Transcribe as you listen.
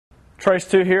Trace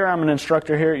 2 here. I'm an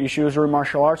instructor here at Yeshua's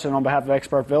Martial Arts, and on behalf of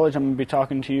Expert Village, I'm going to be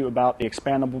talking to you about the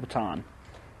expandable baton.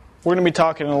 We're going to be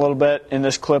talking a little bit in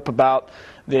this clip about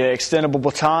the extendable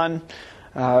baton,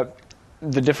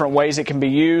 the different ways it can be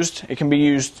used. It can be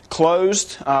used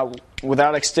closed,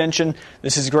 without extension.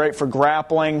 This is great for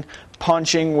grappling,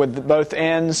 punching with both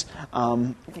ends.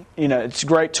 It's a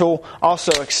great tool.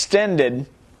 Also extended,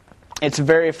 it's a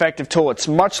very effective tool. It's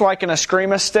much like an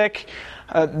eskrima stick.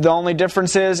 The only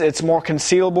difference is it's more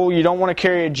concealable. You don't want to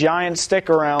carry a giant stick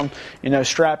around,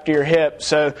 strapped to your hip.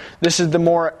 So this is the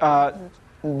more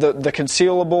the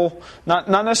concealable, not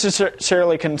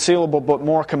necessarily concealable, but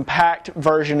more compact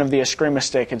version of the eskrima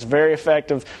stick. It's a very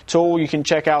effective tool. You can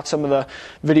check out some of the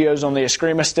videos on the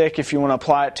eskrima stick if you want to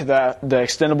apply it to the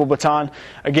extendable baton.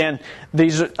 Again,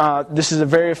 this is a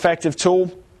very effective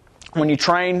tool. When you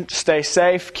train, stay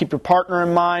safe. Keep your partner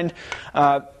in mind.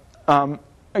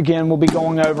 Again, we'll be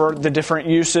going over the different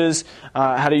uses,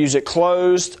 how to use it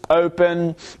closed,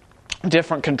 open,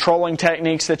 different controlling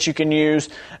techniques that you can use,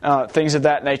 things of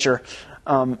that nature.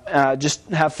 Just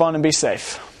have fun and be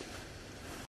safe.